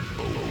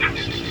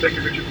Thank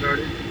you for chicken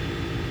Hardy.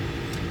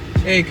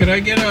 Hey, could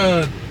I get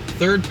a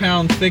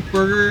 3rd-pound thick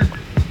burger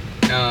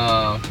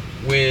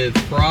with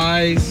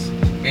fries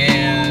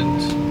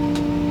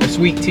and a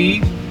sweet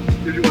tea?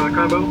 Did you want a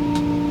combo?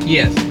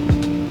 Yes.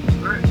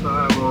 Alright, so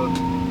I have a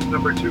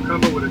number 2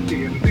 combo with a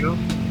tea. Anything else?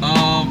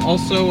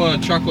 Also a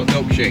chocolate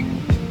milkshake.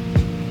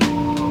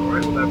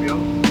 Alright, will that be all?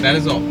 That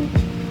is all.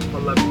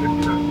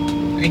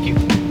 $11.59. Thank you.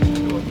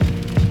 You're welcome.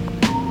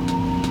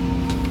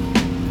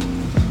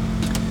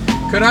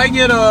 Could I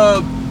get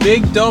a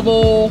big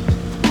double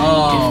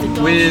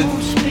with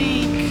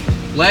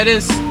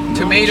lettuce,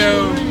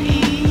 tomato,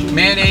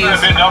 mayonnaise?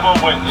 A big double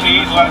with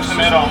cheese, lettuce,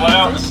 tomato, and what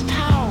else?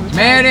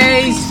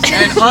 Mayonnaise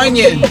and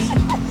onions.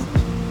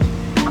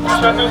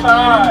 Special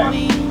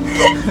time.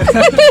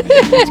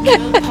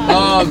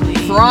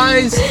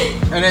 Fries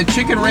and a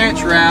chicken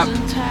ranch wrap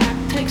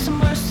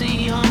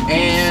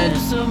and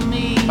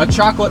a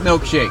chocolate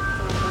milkshake.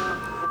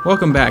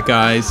 Welcome back,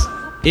 guys.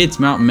 It's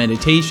Mountain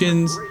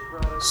Meditations.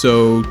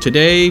 So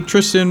today,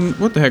 Tristan,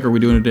 what the heck are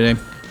we doing today?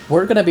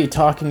 We're going to be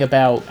talking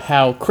about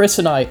how Chris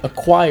and I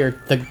acquired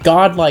the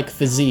godlike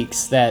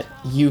physiques that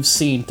you've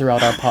seen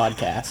throughout our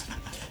podcast.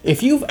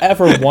 If you've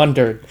ever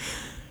wondered,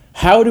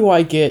 how do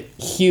I get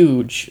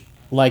huge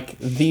like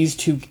these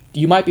two,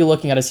 you might be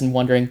looking at us and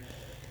wondering,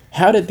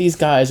 how did these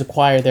guys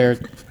acquire their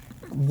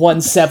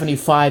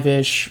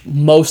 175-ish,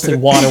 mostly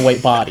water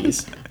weight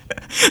bodies?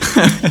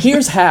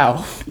 Here's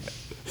how.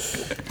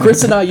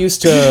 Chris and I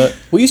used to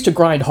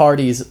grind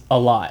Hardee's a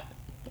lot.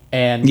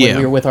 And when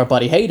we were with our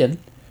buddy Hayden,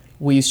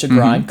 we used to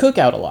grind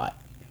Cookout a lot.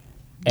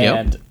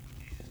 And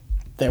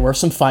there were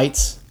some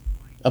fights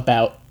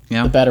about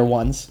the better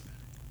ones.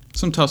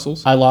 Some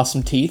tussles. I lost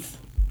some teeth.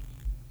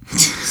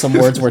 Some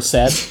words were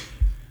said.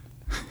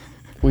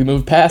 We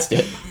moved past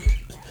it.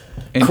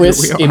 And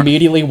Chris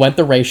immediately went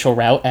the racial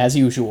route, as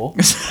usual.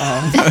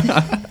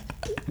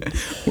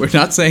 We're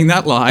not saying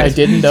that live. I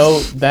didn't know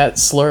that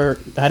slur.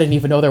 I didn't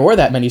even know there were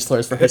that many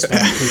slurs for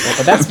Hispanic people.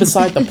 But that's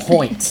beside the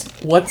point.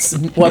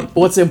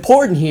 What's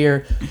important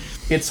here?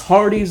 It's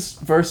Hardee's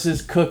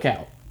versus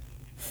Cookout,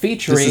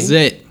 featuring This is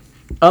it.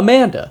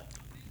 Amanda.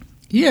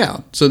 Yeah.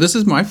 So this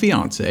is my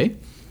fiance.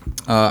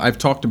 I've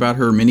talked about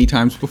her many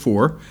times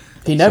before.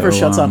 He never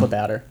shuts up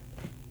about her.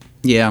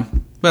 Yeah,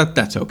 but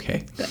that's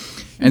okay.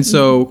 And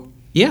so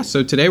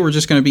today we're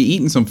just going to be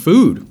eating some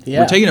food. Yeah.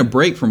 We're taking a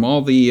break from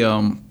all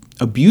the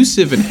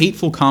abusive and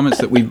hateful comments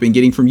that we've been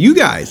getting from you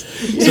guys.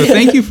 So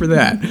thank you for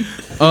that.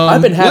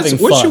 I've been having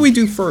fun. What should we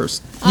do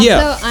first?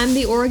 Also, I'm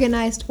the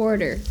Organized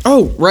Hoarder.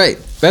 Oh, right.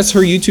 That's her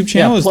YouTube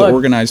channel, is plug. The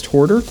Organized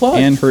Hoarder,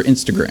 and her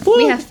Instagram.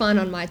 We have fun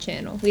on my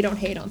channel. We don't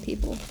hate on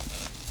people.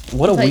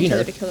 What a Tell each other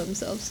wiener. to kill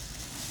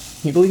themselves.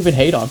 People even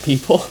hate on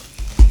people.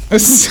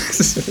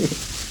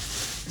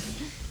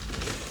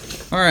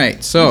 All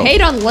right, so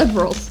Hate on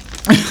liberals.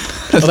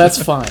 Well,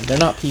 that's fine. They're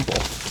not people.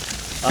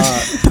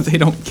 they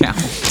don't count.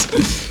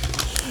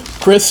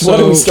 Chris, what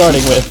are we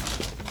starting with?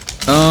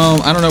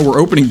 I don't know. We're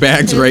opening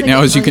bags right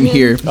now, as you can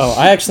hear. Oh,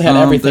 I actually had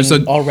everything there's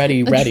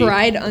already A ready.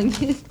 fried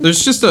onion.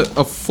 There's just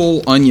a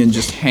full onion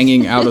just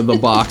hanging out of the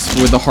box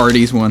with the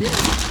Hardee's one.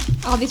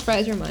 All these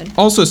fries are mine.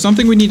 Also,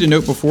 something we need to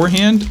note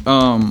beforehand,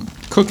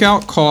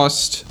 Cookout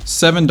cost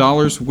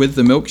 $7 with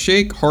the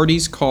milkshake.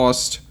 Hardee's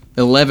cost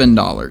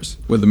 $11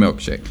 with the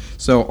milkshake.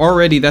 So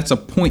already that's a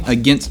point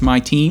against my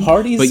team.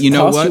 Hardee's but you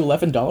know cost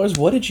what? you $11.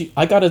 What did you?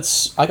 I got a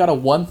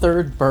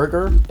 1/3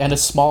 burger and a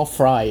small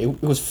fry.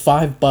 It was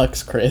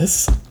 $5,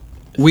 Chris.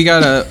 We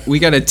got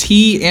a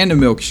tea and a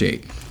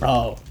milkshake.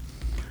 Oh,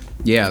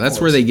 Yeah, that's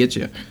where they get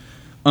you.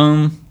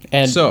 and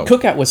So-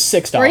 Cookout was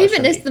 $6. Or even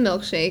for me. is the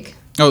milkshake.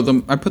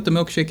 Oh, I put the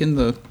milkshake in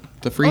the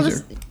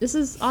freezer. This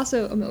is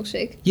also a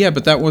milkshake. Yeah,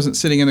 but that wasn't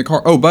sitting in the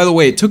car. Oh, by the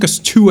way, it took us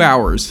 2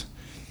 hours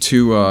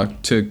to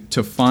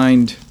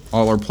find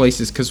all our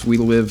places because we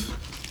live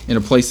in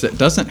a place that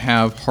doesn't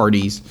have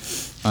Hardee's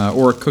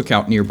or a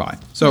Cookout nearby.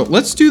 So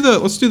let's do the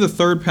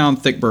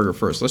 3rd-pound thick burger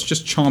first. Let's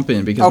just chomp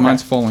in because Okay.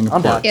 mine's falling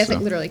I'm apart. down. Yeah, it's so.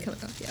 like literally coming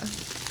off, yeah.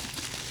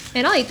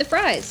 And I'll eat the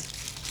fries.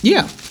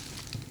 Yeah.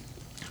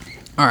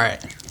 All right.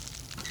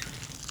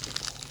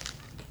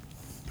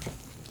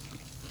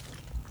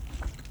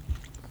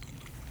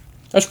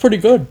 That's pretty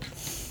good.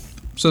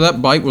 So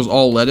that bite was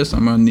all lettuce.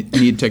 I'm gonna need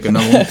to take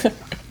another one.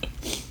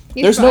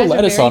 These There's no fries are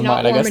lettuce very on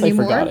not mine. I guess warm they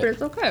anymore, forgot it. But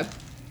it's okay.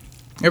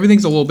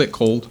 Everything's a little bit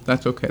cold.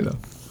 That's okay though.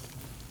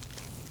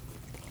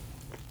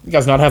 You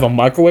guys not have a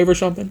microwave or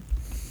something?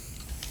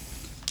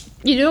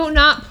 You do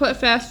not put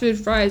fast food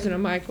fries in a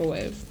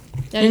microwave.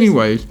 That is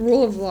Anyways.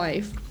 rule of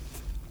life.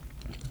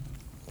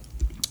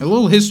 A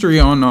little history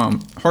on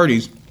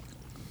Hardee's.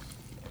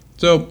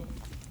 So,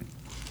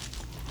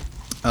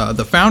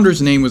 the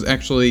founder's name was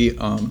actually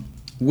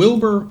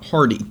Wilbur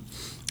Hardy,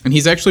 and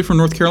he's actually from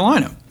North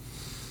Carolina.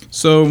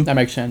 So, That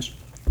makes sense.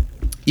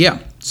 yeah,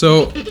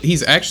 so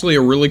he's actually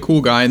a really cool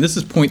guy, and this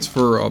is points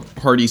for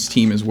Hardy's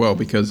team as well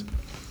because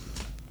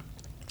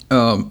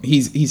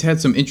he's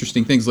had some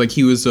interesting things. Like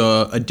he was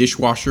a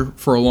dishwasher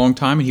for a long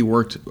time, and he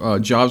worked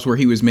jobs where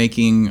he was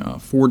making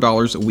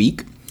 $4 a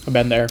week. I've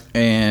been there.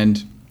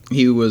 And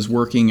He was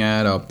working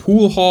at a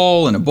pool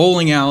hall and a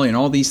bowling alley and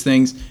all these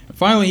things. And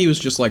finally, he was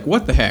just like,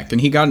 "What the heck?"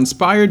 And he got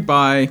inspired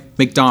by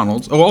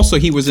McDonald's. Oh, also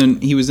he was in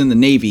the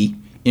Navy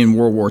in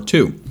World War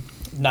II.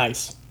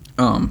 Nice.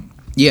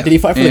 Yeah. Did he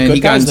fight for the And good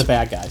he got guys or ins- the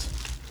bad guys?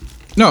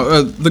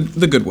 No,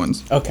 the good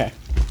ones, Okay.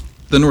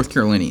 the North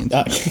Carolinians.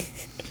 Uh,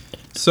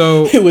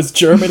 So it was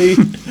Germany,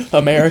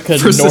 America,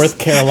 and Versus- North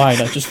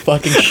Carolina. Just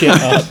fucking shit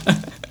up.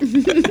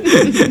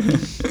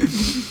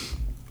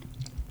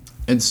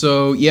 And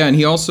so, yeah, and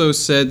he also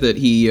said that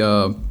he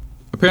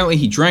apparently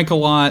he drank a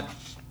lot,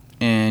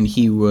 and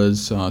he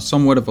was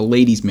somewhat of a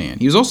ladies' man.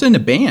 He was also in a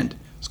band.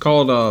 It's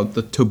called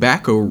the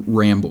Tobacco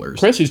Ramblers.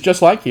 Chris, he's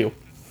just like you.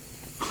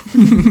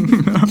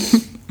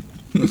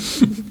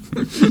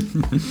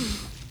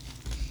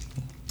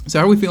 So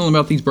how are we feeling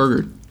about these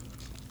burgers?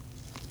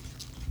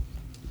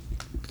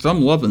 Because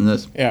I'm loving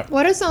this. Yeah.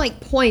 What are some like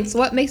points?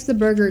 What makes the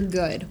burger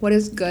good? What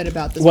is good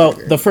about this Well,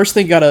 burger? the first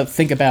thing you gotta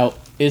think about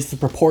is the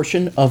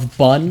proportion of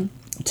bun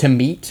to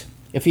meat.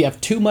 If you have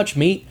too much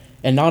meat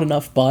and not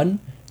enough bun,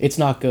 it's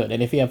not good.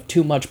 And if you have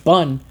too much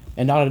bun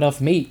and not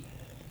enough meat,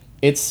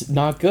 it's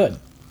not good.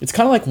 It's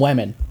kind of like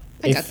women.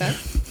 I got that.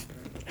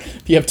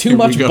 If you have too Here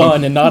we much go.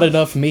 bun and not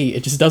enough meat,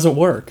 it just doesn't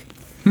work.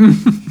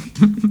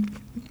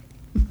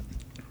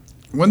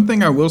 One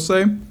thing I will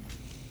say,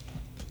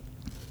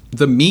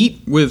 the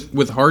meat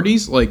with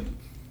Hardee's, like,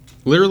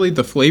 literally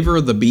the flavor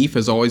of the beef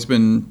has always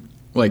been,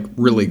 like,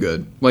 really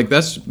good. Like,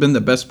 that's been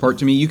the best part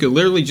to me. You could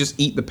literally just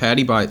eat the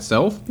patty by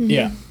itself,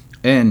 Yeah.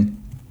 and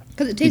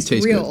Because it it tastes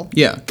tastes real. good.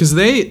 Yeah, because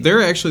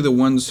they're actually the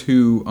ones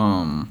who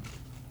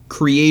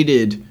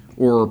created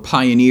or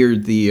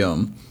pioneered the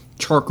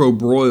charcoal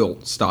broil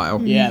style.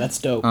 Yeah, that's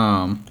dope.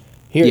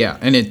 Here, Yeah,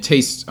 and it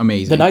tastes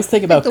amazing. the nice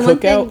thing about the one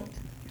Cookout thing-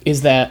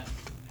 is that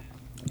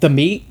the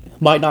meat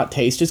might not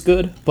taste as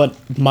good, but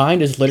mine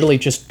is literally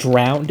just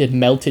drowned in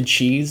melted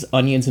cheese,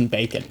 onions, and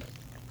bacon.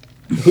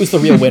 Who's the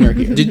real winner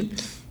here?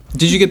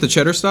 Did you get the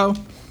cheddar style?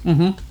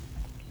 Mm-hmm.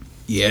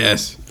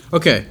 Yes.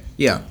 Okay.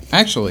 Yeah.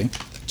 Actually,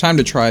 time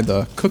to try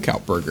the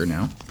Cookout burger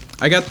now.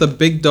 I got the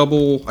big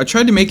double. I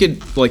tried to make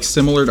it like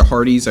similar to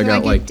Hardee's. I Do got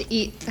get like. to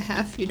eat the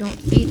half you don't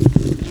eat.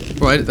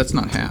 Well, that's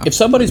not half. If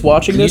somebody's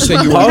watching You this,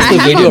 said you pause weren't the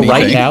video eating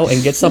right anything. now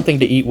and get something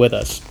to eat with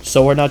us,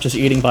 so we're not just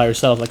eating by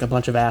ourselves like a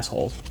bunch of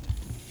assholes.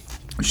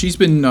 She's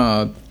been.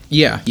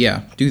 Yeah.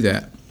 Do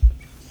that.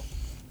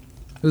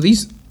 Oh,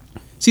 these.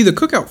 See, the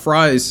Cookout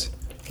fries,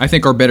 I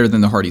think, are better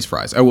than the Hardee's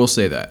fries. I will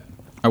say that.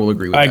 I will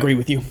agree with that. I agree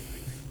with you.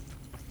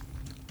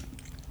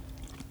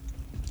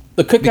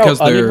 The Because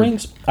Cookout onion they're-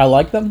 rings, I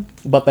like them,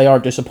 but they are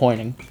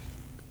disappointing.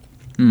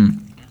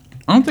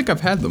 I don't think I've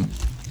had them.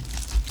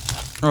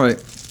 All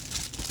right.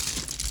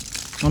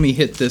 Let me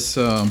hit this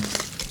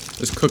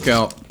this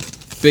Cookout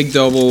big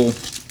double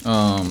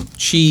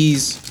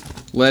cheese,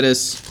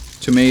 lettuce,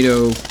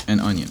 tomato,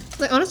 and onion.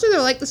 Like honestly,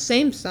 they're like the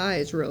same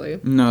size, really.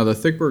 No, the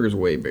thick burger's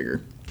way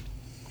bigger.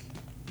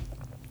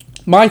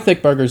 My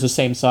thick burger's the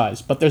same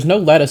size, but there's no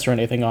lettuce or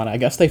anything on it. I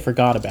guess they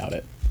forgot about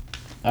it.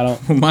 I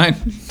don't. Mine,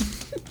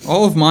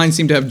 all of mine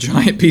seem to have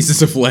giant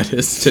pieces of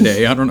lettuce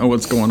today. I don't know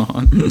what's going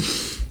on.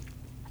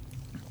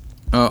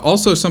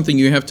 Also, something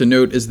you have to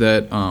note is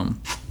that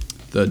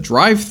the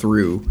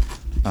drive-through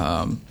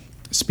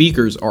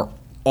speakers are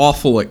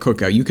awful at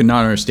Cookout. You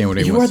cannot understand what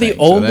You anyone's are the saying.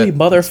 So only that-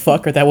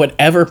 motherfucker that would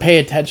ever pay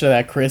attention to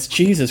that, Chris.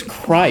 Jesus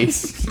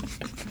Christ.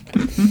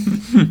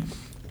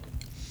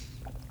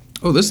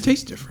 Oh, this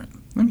tastes different.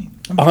 Let me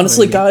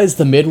Honestly, try it guys,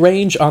 the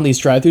mid-range on these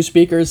drive-through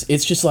speakers,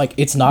 it's just like,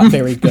 it's not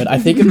very good. I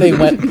think if they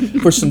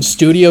went for some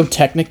Studio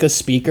Technica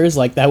speakers,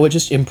 like, that would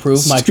just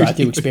improve my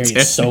drive-through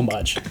experience so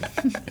much.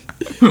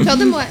 Tell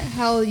them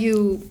how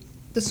you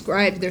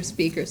described their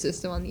speaker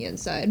system on the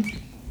inside.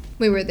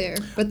 We were there.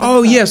 But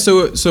Oh yeah,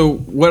 so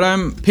what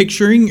I'm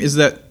picturing is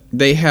that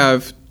they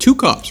have two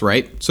cups,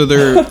 right? So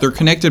they're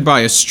connected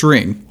by a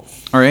string.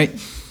 All right?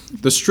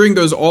 The string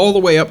goes all the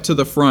way up to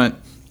the front,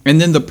 and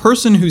then the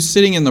person who's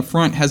sitting in the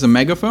front has a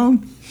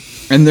megaphone,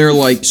 and they're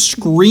like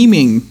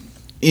screaming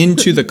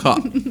into the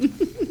cup.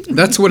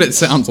 That's what it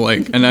sounds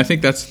like, and I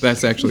think that's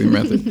actually the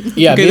method.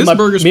 Yeah, okay, me and this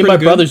burger's my pretty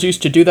good. brothers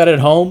used to do that at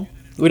home.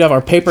 We'd have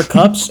our paper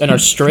cups and our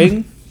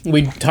string.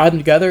 We'd tie them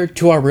together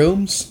to our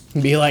rooms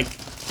and be like,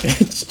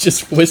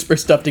 just whisper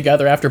stuff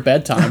together after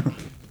bedtime.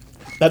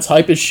 That's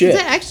hype as shit.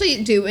 Does that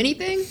actually do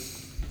anything?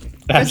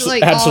 Or is it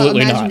like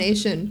Absolutely all not.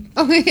 imagination?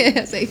 Oh yeah,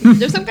 it's like,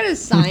 there's some kind of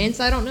science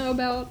I don't know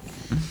about.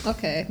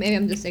 Okay, maybe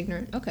I'm just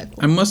ignorant. Okay, cool.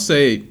 I must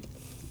say,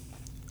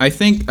 I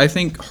think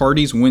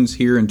Hardee's wins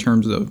here in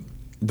terms of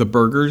the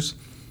burgers,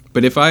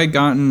 but if I had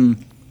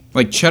gotten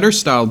like cheddar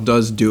style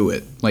does do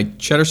it. Like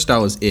cheddar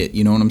style is it.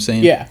 You know what I'm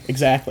saying? Yeah,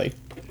 exactly.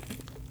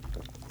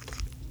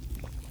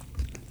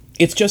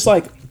 It's just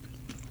like,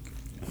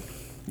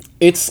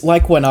 it's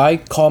like when I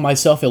call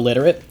myself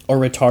illiterate or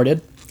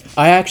retarded.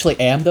 I actually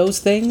am those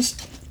things,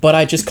 but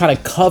I just kind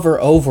of cover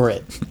over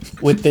it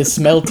with this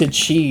melted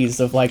cheese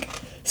of like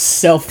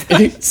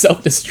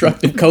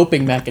self-destructive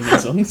coping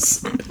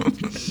mechanisms.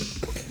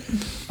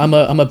 I'm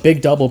a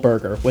big double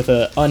burger with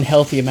an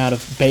unhealthy amount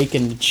of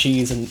bacon,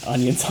 cheese, and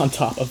onions on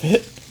top of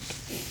it.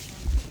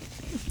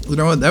 You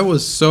know what? That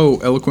was so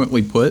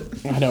eloquently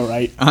put. I know,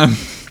 right? I'm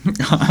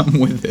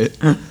with it.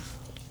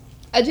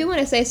 I do want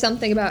to say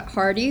something about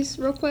Hardee's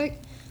real quick.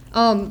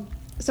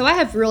 So I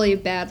have really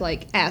bad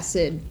like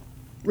acid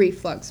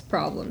reflux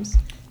problems.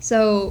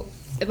 So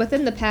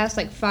within the past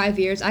like 5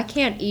 years, I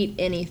can't eat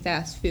any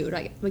fast food.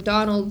 Like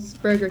McDonald's,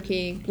 Burger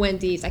King,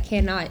 Wendy's, I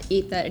cannot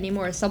eat that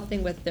anymore. It's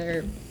something with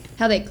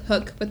how they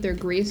cook with their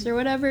grease or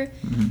whatever.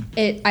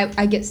 Mm-hmm.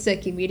 I get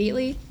sick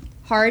immediately.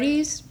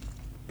 Hardee's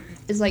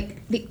is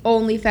like the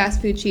only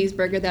fast food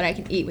cheeseburger that I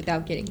can eat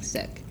without getting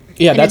sick.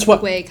 Yeah, And that's it's what.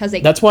 the way, 'cause they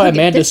That's why cook it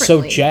Amanda's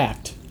so differently.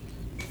 jacked.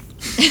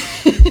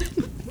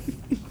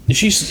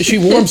 She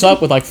warms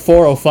up with like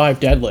 405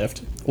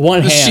 deadlift.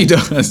 One hand. She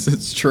does.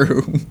 It's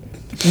true.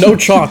 No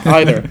chalk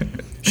either.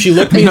 She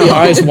looked me in the No.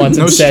 eyes once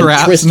and No said,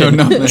 straps, Tristan,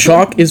 no nothing."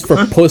 chalk is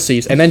for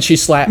pussies. And then she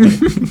slapped me.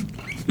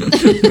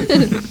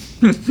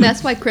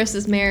 That's why Chris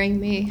is marrying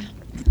me.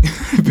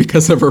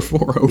 Because of her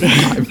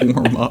 405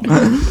 warm up.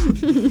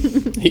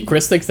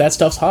 Chris thinks that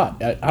stuff's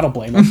hot. I don't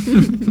blame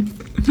him.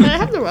 Can I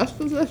have the rest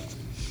of this?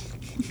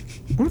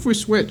 What if we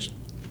switched?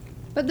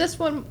 But this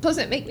one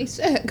doesn't make me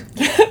sick.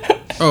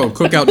 Oh,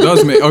 Cookout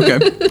does make. Okay.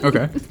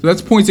 So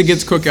that's points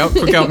against Cookout.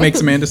 Cookout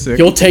makes Amanda sick.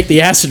 You'll take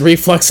the acid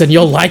reflux and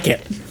you'll like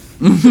it.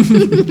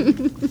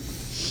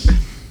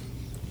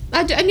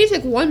 I need to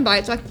take one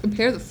bite so I can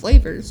compare the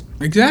flavors.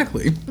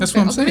 Exactly. That's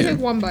what I'm I'll take saying.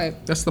 one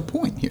bite. That's the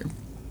point here.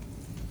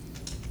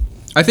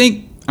 I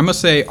think I must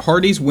say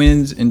Hardee's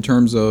wins in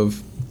terms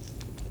of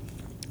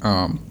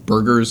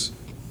burgers.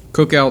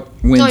 Cookout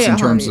wins Oh, yeah, in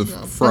terms Hardee's, of no.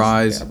 That's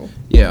fries. terrible.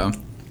 Yeah,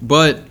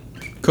 but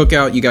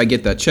Cookout, you gotta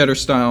get that cheddar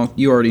style.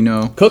 You already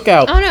know.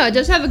 Cookout. Oh no, it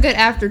does have a good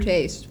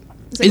aftertaste.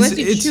 It's like once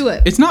you chew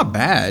it. It's not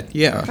bad.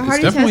 Yeah, But it's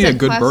Hardee's definitely has a that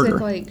good classic, burger.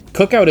 Like,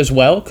 Cookout as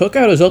well.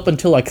 Cookout is open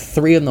till like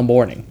 3 in the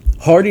morning.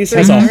 Hardee's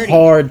has a 3:30.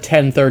 hard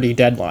 10:30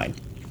 deadline.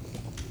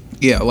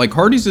 Yeah, like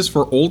Hardee's is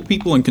for old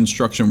people and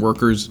construction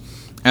workers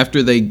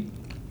after they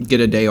get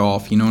a day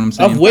off. You know what I'm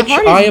saying? Of which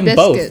Hardee's I am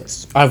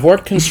biscuits. both. I've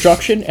worked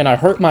construction and I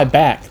hurt my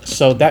back,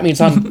 so that means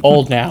I'm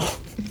old now.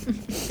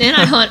 and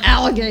I hunt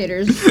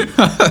alligators.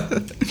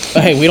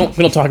 Hey, we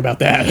don't talk about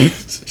that.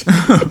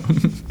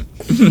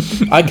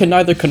 I can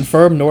neither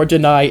confirm nor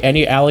deny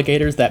any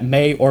alligators that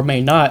may or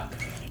may not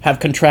have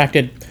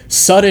contracted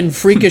sudden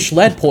freakish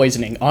lead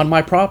poisoning on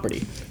my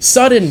property.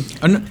 Sudden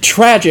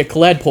tragic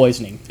lead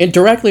poisoning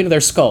directly into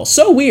their skull.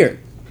 So weird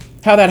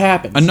how that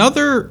happens.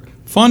 Another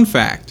fun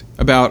fact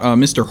about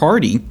Mr.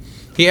 Hardy,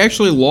 he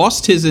actually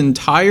lost his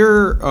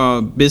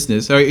entire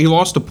business. He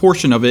lost a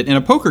portion of it in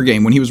a poker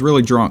game when he was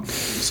really drunk.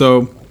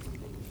 So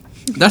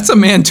that's a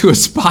man to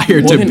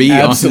aspire What to an be,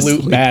 absolute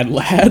honestly. bad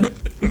lad.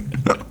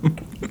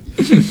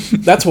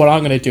 That's what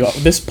I'm gonna do.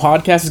 This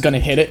podcast is gonna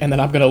hit it, and then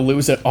I'm gonna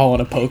lose it all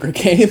in a poker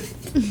game.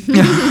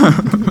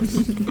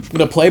 I'm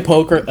gonna play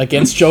poker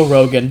against Joe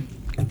Rogan,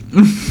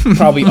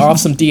 probably off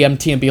some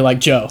DMT, and be like,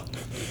 Joe,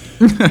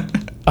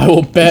 I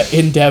will bet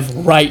in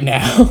Dev right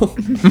now.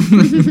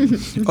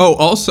 Oh,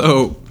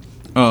 also,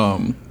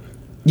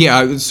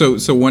 yeah.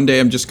 So one day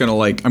I'm just gonna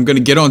I'm gonna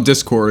get on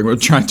Discord. I'm gonna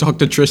try and talk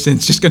to Tristan.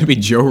 It's just gonna be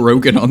Joe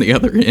Rogan on the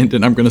other end,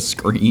 and I'm gonna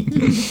scream.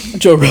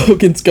 Joe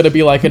Rogan's gonna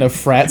be like in a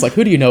frat. It's like,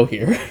 who do you know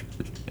here?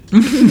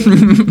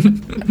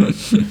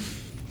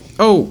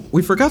 Oh,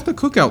 we forgot the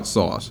Cookout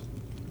sauce.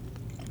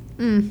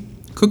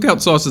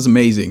 Cookout sauce is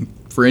amazing.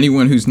 For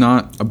anyone who's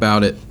not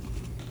about it,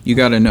 you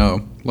gotta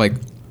know. Like,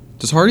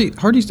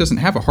 Hardee's doesn't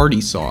have a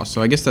Hardee's sauce,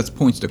 so I guess that's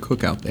points to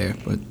Cookout there.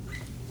 But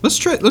let's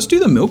do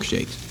the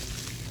milkshakes.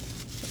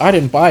 I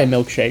didn't buy a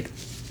milkshake,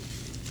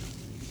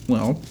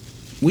 Well,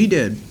 we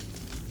did.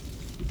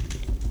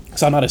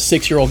 because I'm not a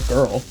 6-year-old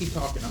girl. Keep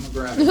talking. I'm gonna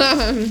grab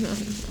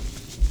it.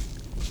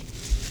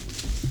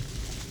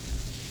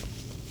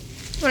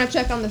 Want to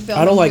check on the film?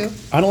 I don't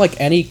too? like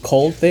any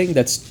cold thing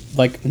that's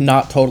like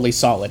not totally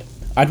solid.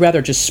 I'd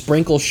rather just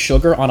sprinkle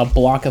sugar on a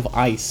block of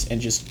ice and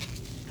just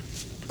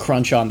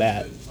crunch on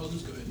that. I'll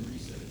just go ahead and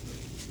reset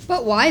it.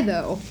 But why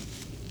though?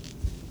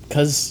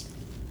 Cause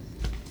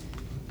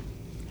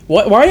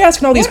why are you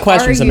asking all these What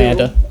questions, are you,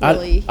 Amanda?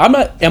 really? I'm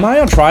not. Am I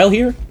on trial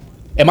here?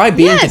 Am I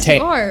being Yes, you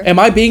detained? are. Am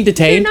I being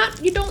detained?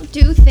 You don't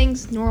do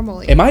things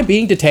normally. Am I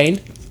being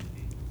detained?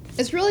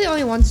 It's really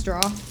only one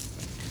straw.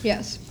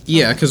 Yes.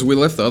 Yeah, because we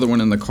left the other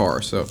one in the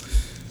car. So,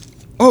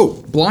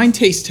 oh, blind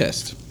taste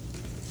test.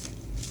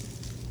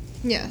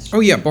 Yes. Oh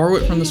yeah, borrow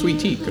it from the sweet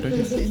tea. Good idea.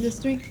 Let's see,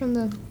 just drink from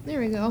the. There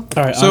we go.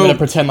 All right, So- I'm gonna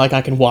pretend like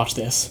I can watch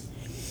this.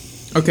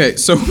 Okay,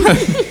 so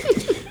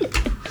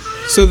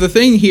so the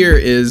thing here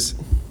is,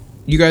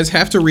 you guys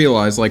have to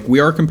realize, like, we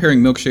are comparing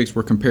milkshakes.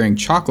 We're comparing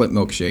chocolate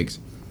milkshakes.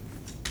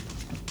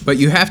 But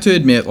you have to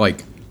admit,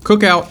 like,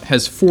 Cookout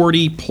has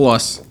 40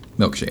 plus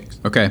milkshakes.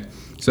 Okay,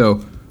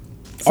 so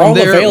from All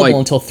there, available like,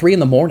 until 3 in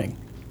the morning.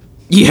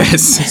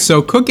 yes.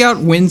 So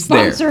Cookout wins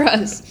there. Sponsor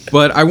us.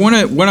 But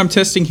what I'm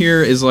testing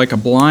here is like a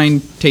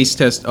blind taste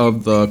test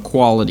of the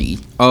quality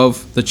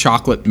of the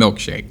chocolate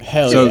milkshake.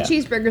 Hell so, yeah.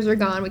 Cheeseburgers are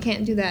gone. We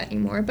can't do that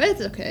anymore, but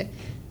it's okay.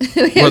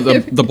 Well,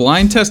 the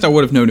blind test I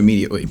would have known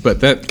immediately,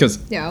 but that because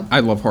Yeah. I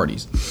love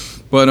Hardee's.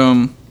 But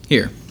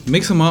here,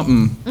 mix them up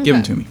and give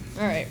them to me.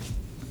 All right.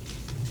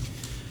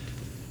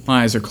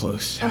 My eyes are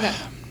closed. Okay.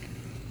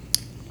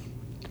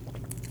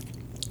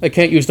 They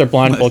can't use their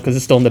blindfold because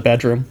it's still in the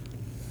bedroom.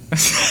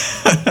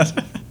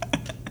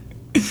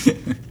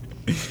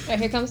 Alright,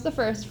 here comes the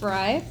first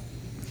fry.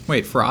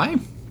 Wait, fry? I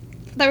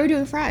thought we were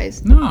doing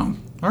fries. No.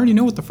 I already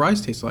know what the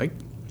fries taste like.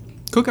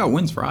 Cookout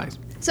wins fries.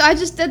 So I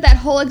just did that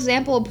whole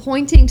example of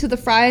pointing to the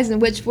fries and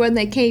which one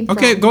they came from.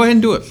 Okay, go ahead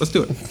and do it. Let's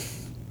do it.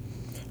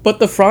 But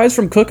the fries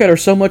from Cookout are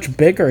so much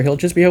bigger, he'll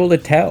just be able to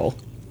tell.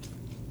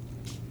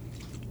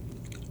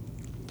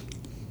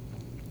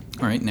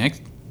 All right,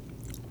 next.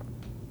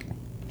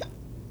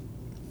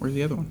 Where's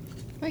the other one?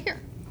 Right here.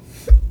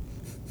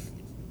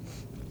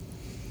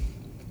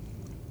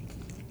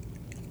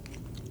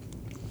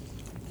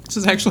 This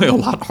is actually a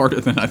lot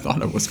harder than I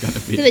thought it was going to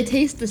Do be. they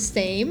taste the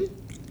same?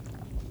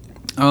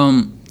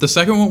 The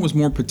second one was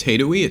more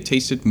potato-y. It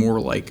tasted more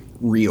like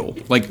real,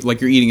 like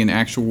you're eating an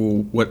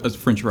actual what a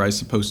French fry is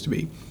supposed to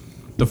be.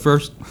 The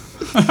first,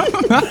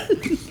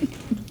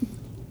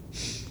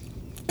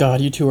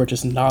 God, you two are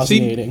just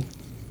nauseating.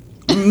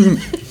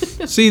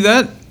 see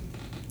that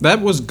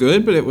was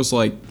good, but it was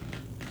like,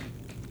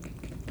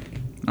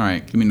 all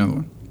right, give me another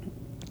one.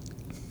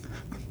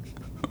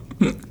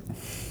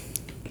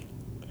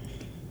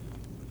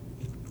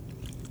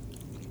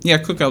 Yeah,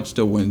 Cookout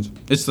still wins.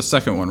 It's the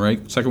second one,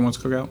 right? Second one's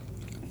Cookout?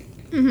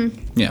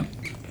 Mm-hmm. Yeah.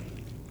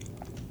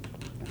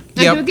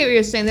 I Yep. do get what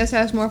you're saying. This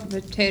has more of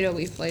a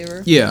potato-y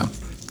flavor. Yeah.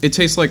 It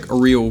tastes like a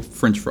real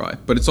French fry,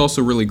 but it's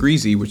also really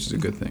greasy, which is a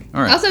good thing.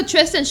 All right. Also,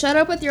 Tristan, shut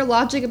up with your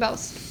logic about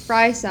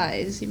fry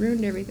size. You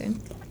ruined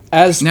everything.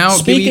 As Now,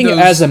 give me speaking those-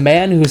 as a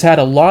man who's had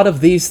a lot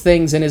of these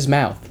things in his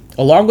mouth,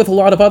 along with a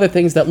lot of other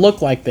things that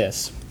look like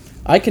this,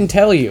 I can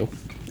tell you,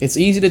 it's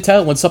easy to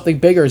tell when something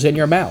bigger is in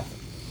your mouth.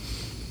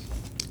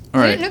 All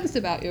I right. didn't know this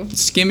about you.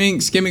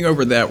 Skimming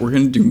over that, we're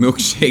going to do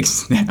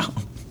milkshakes now.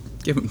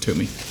 Give them to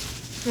me.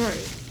 All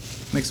right.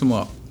 Mix them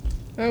up.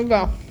 There we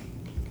go.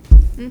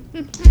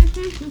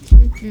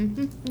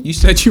 You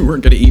said you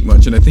weren't going to eat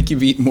much, and I think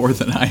you've eaten more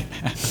than I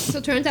have. So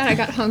it turns out I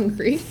got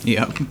hungry.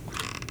 Yep.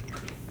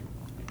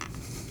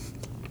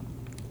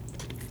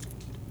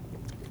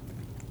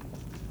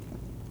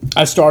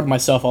 I starved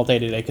myself all day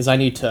today because I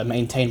need to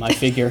maintain my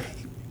figure.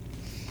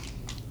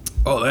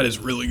 Oh, that is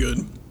really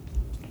good.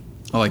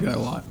 I like that a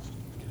lot.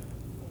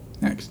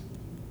 Next.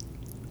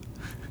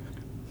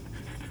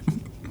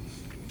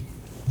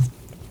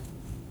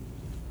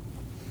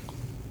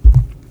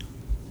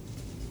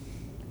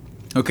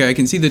 Okay, I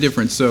can see the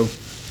difference. So,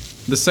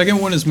 the second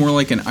one is more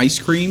like an ice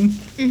cream,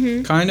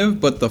 kind of,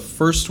 but the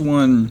first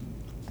one,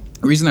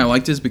 the reason I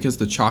liked it is because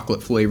the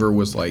chocolate flavor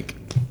was like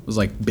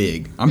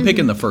big. I'm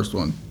picking the first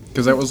one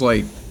because that was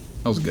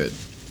good.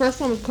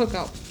 First one was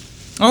Cookout.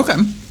 Okay.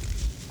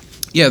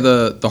 Yeah,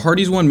 the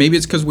Hardee's one, maybe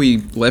it's because we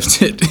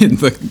left it in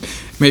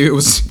maybe it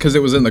was because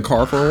it was in the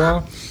car for a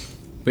while.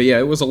 But yeah,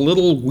 it was a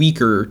little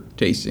weaker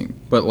tasting,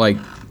 but like,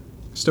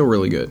 still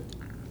really good.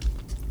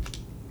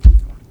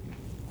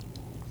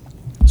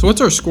 So what's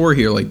our score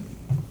here? Like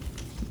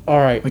All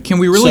right. can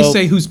we really So-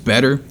 say who's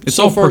better? It's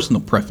so all for-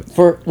 personal preference.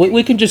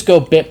 We can just go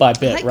bit by I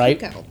bit, like right?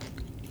 Cookout.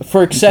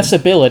 For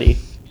accessibility,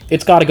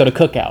 it's got to go to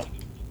Cookout.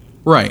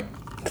 Right.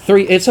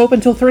 3. It's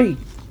open till 3.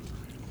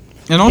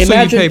 And also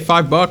Imagine- you pay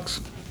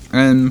 $5.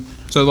 And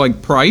so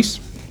like price,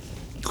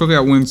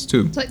 Cookout wins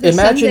too. It's like the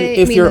Imagine Sunday-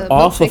 if I mean, you're the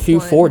off a milkshake few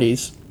one.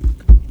 40s.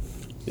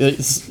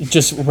 It's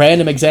just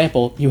random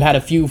example. You had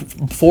a few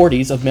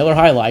 40s of Miller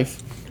High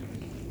Life,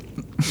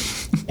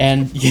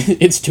 and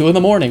it's 2 in the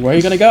morning. Where are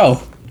you gonna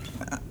go?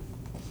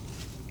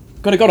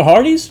 Gonna go to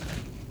Hardee's?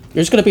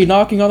 You're just gonna be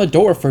knocking on the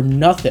door for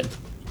nothing.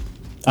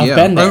 I've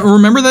been there.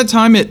 Remember that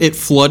time it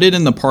flooded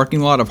in the parking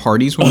lot of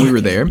Hardee's when we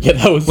were there? Yeah,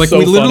 that was like so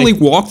we literally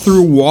funny. walked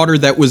through water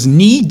that was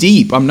knee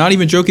deep. I'm not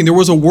even joking. There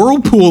was a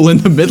whirlpool in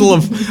the middle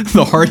of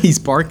the Hardee's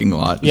parking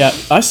lot. Yeah,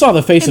 I saw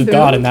the face of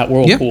God in that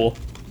whirlpool,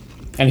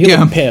 and he Yeah.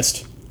 looked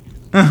pissed.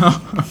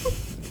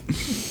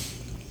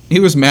 He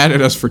was mad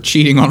at us for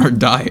cheating on our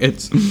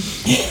diets.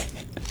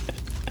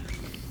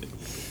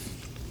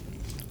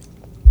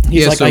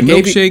 He's Yeah, like, so I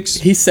gave you, milkshakes-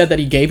 he said that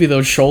he gave you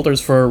those shoulders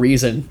for a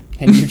reason,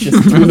 and you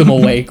just threw them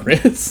away,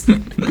 Chris.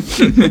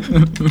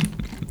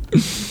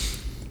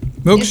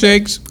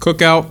 Milkshakes,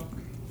 Cookout,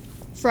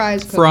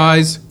 Fries. Cookout.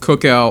 fries,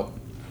 Cookout,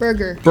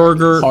 Burger.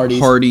 burger, Hardee's.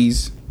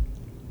 Hardee's.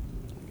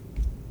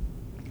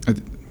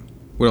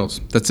 What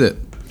else? That's it.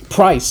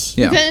 Price.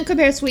 Yeah. Couldn't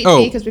compare sweet Oh,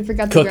 tea because we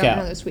forgot to grab Cookout.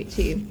 another sweet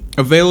tea.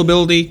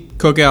 Availability,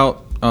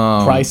 Cookout.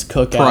 Price,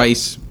 Cookout.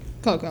 Price,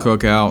 Cookout.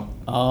 Cookout.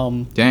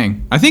 Um,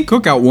 Dang, I think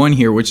Cookout won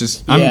here, which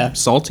is Yeah. I'm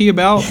salty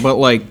about, but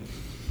like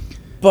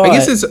but I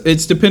guess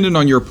it's dependent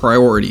on your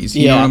priorities.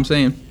 You know Yeah. what I'm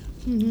saying?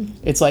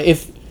 it's like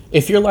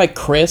if you're like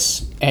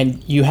Chris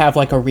and you have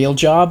like a real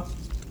job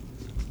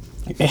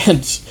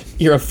and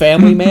you're a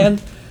family man,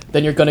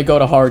 then you're gonna go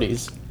to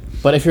Hardee's.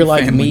 But if you're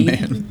like Family me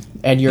man.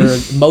 and you're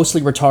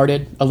mostly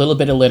retarded, a little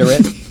bit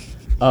illiterate,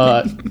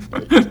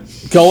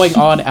 going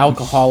on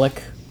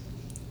alcoholic,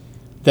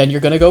 then you're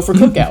gonna go for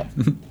Cookout,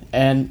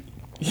 and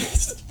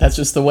that's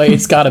just the way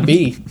it's gotta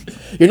be.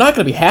 You're not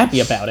gonna be happy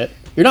about it.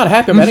 You're not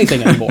happy about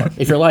anything anymore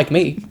if you're like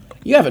me.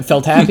 You haven't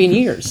felt happy in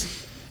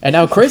years. And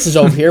now Chris is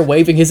over here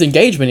waving his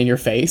engagement in your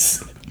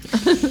face.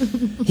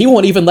 He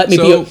won't even let me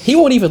He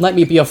won't even let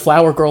me be a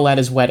flower girl at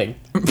his wedding.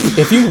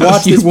 If you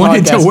watch this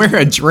wanted podcast, to wear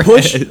a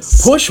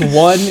dress. push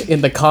 1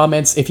 in the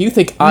comments if you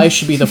think I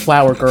should be the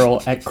flower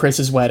girl at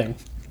Chris's wedding,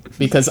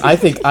 because I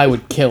think I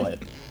would kill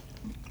it.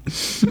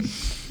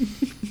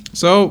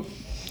 So,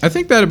 I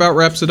think that about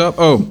wraps it up.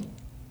 Oh,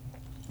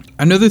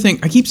 another thing.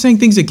 I keep saying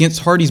things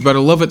against Hardee's, but I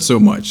love it so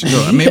much.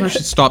 So maybe I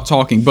should stop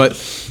talking.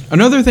 But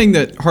another thing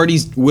that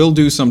Hardee's will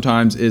do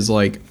sometimes is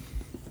like,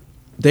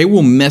 they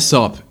will mess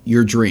up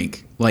your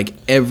drink like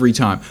every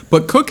time.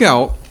 But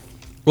Cookout,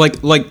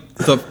 like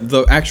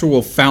the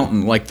actual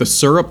fountain, like the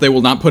syrup, they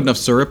will not put enough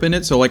syrup in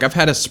it. So like I've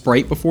had a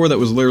Sprite before that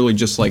was literally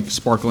just like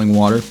sparkling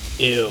water.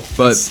 Ew.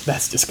 But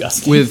that's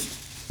disgusting.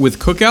 With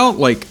Cookout,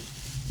 like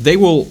they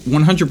will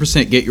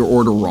 100% get your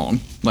order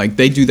wrong. Like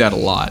they do that a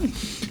lot.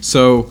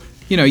 So,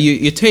 you know,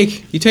 you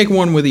take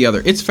one with the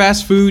other. It's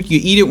fast food. You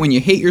eat it when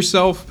you hate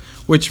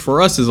yourself, which for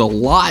us is a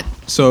lot.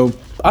 So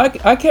I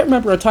can't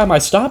remember a time I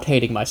stopped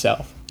hating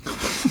myself.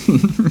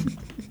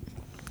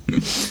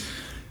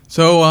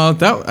 So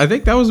I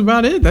think that was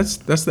about it. That's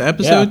the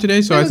episode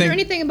today. So Wait, I was think there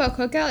anything about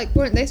Cookout? Like,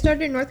 weren't they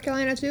started in North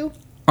Carolina too?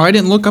 I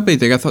didn't look up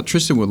anything. I thought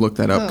Tristan would look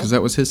that up because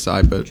that was his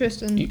side. But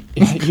Tristan.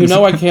 You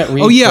know I can't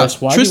read. Oh, yeah,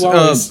 Chris. Why do you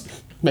always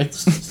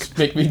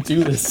make me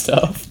do this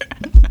stuff?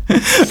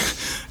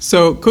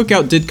 So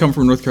Cookout did come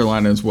from North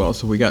Carolina as well.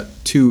 So we got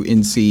 2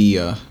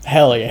 NC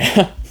Hell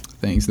yeah.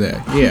 things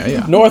there.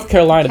 Yeah. North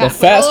Carolina, the Capital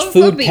fast of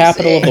food obesity.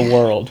 capital of the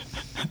world.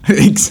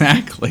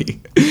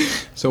 Exactly.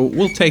 So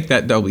we'll take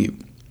that W.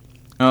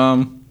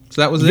 So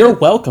that was it. You're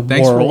welcome,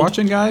 Thanks world. for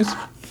watching, guys.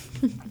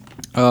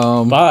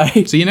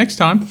 Bye. See you next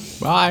time.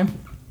 Bye.